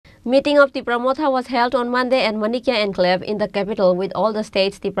Meeting of Tipra Motha was held on Monday at Manikya Enclave in the capital with all the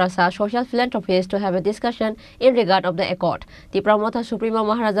state's Tiprasa social philanthropists to have a discussion in regard of the accord. Tipra Motha Supremo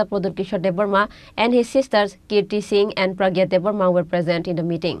Maharaja Pradyot Kishore Debbarma and his sisters Kirti, Singh and Pragya Debbarman were present in the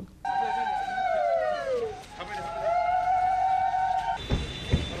meeting.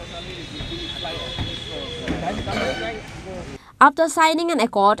 After signing an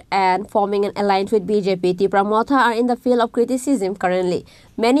accord and forming an alliance with BJP, Tipra Motha are in the field of criticism currently.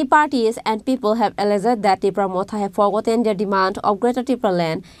 Many parties and people have alleged that Tipra Motha have forgotten their demand of Greater Tipra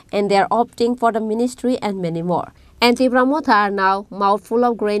land and they are opting for the ministry and many more. And Tipra Motha are now mouth full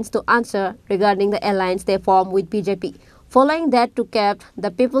of grains to answer regarding the alliance they formed with BJP. Following that, to keep the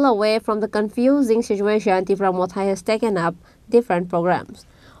people away from the confusing situation, Tipra Motha has taken up different programs.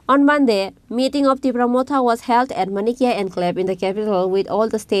 On Monday, meeting of Tipra Motha was held at Manikya Enclave in the capital with all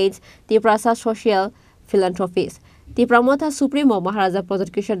the state's Tiprasa social philanthropists. Tipra Motha Supremo Maharaja Pradyot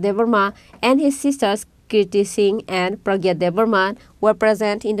Kishore Debbarma and his sisters Kirti, Singh and Pragya Debbarman were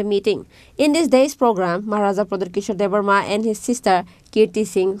present in the meeting. In this day's program, Maharaja Pradyot Kishore Debbarma and his sister Kirti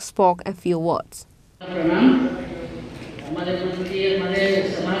Singh spoke a few words.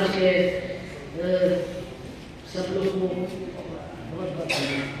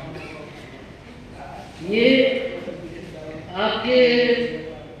 ये आपके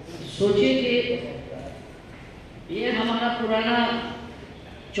सोचिए कि ये हमारा पुराना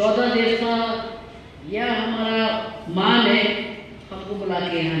 14 देश का या हमारा मान है, हमको बुला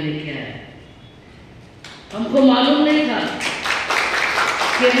के यहाँ लेके आया। हमको मालूम नहीं था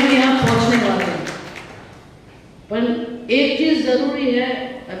कि हम यहाँ पहुँचने वाले हैं, पर एक चीज जरूरी है,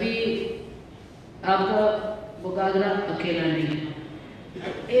 अभी आपका मुकाबला अकेला नहीं है,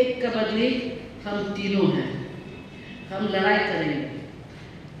 एक का बदली हम तीनों हैं, हम लड़ाई करेंगे,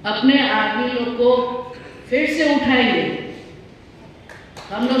 अपने आदमी लोग को फिर से उठाएंगे।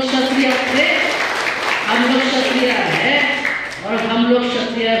 हम लोग क्षत्रिय थे, हम लोग क्षत्रिय हैं और हम लोग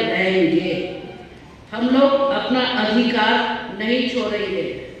क्षत्रिय रहेंगे। हम लोग अपना अधिकार नहीं छोड़ेंगे।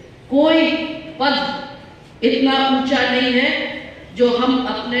 कोई पद इतना ऊंचा नहीं है जो हम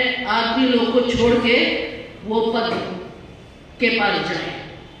अपने आदमी लोग को छोड़ के वो पद के पास जाएं।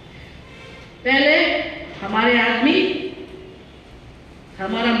 पहले हमारे आदमी,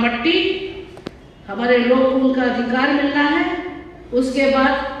 हमारा मट्टी, हमारे लोग को उनका अधिकार मिलना है, उसके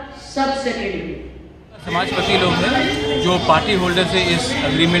बाद सब सेकेंडरी। समाजपति लोग हैं जो पार्टी होल्डर से इस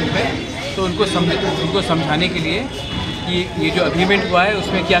एग्रीमेंट में, तो उनको समझाने के लिए कि ये जो एग्रीमेंट हुआ है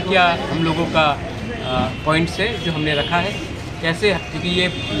उसमें क्या क्या हम लोगों का पॉइंट्स है जो हमने रखा है, कैसे, क्योंकि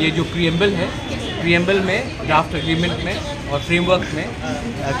ये जो प्रीएम्बल में ड्राफ्ट एग्रीमेंट में और फ्रेमवर्क में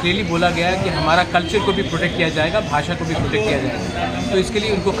क्लियरली बोला गया है कि हमारा कल्चर को भी प्रोटेक्ट किया जाएगा, भाषा को भी प्रोटेक्ट किया जाएगा। तो इसके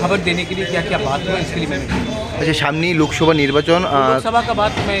लिए उनको खबर देने के लिए क्या क्या बात हुआ, इसके लिए मैंने अच्छा सामने लोकसभा निर्वाचन, लोकसभा का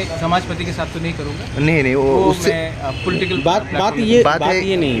बात मैं समाजपति के साथ तो नहीं करूँगा। नहीं वो उससे पॉलिटिकल बात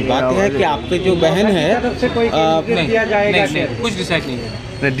ये नहीं, बात है कि आपके जो बहन है नहीं, कुछ डिसाइड नहीं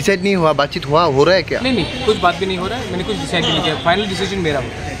हुआ। डिसाइड नहीं हुआ, बातचीत हो रहा है क्या? नहीं, कुछ बात भी नहीं हो रहा है, मैंने कुछ डिसाइड नहीं किया, फाइनल डिसीजन मेरा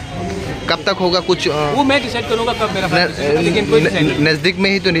होगा। कब तक होगा कुछ? वो मैं डिसाइड करूंगा कब मेरा फाइनल डिसीजन, लेकिन कोई डिसाइड नजदीक में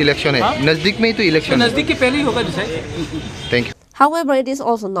ही तो इलेक्शन है। नजदीक में ही तो इलेक्शन, नजदीक के पहले ही होगा decide. Thank you. However, it is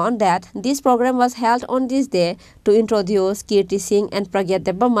also known that this program was held on this day to introduce Kirti Singh and Pragya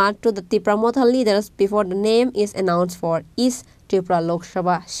Debbarman to the Tipra Motha leaders before the name is announced for East Tipra Lok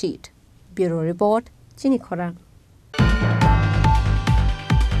Sabha seat. Bureau Report, Chinikhora.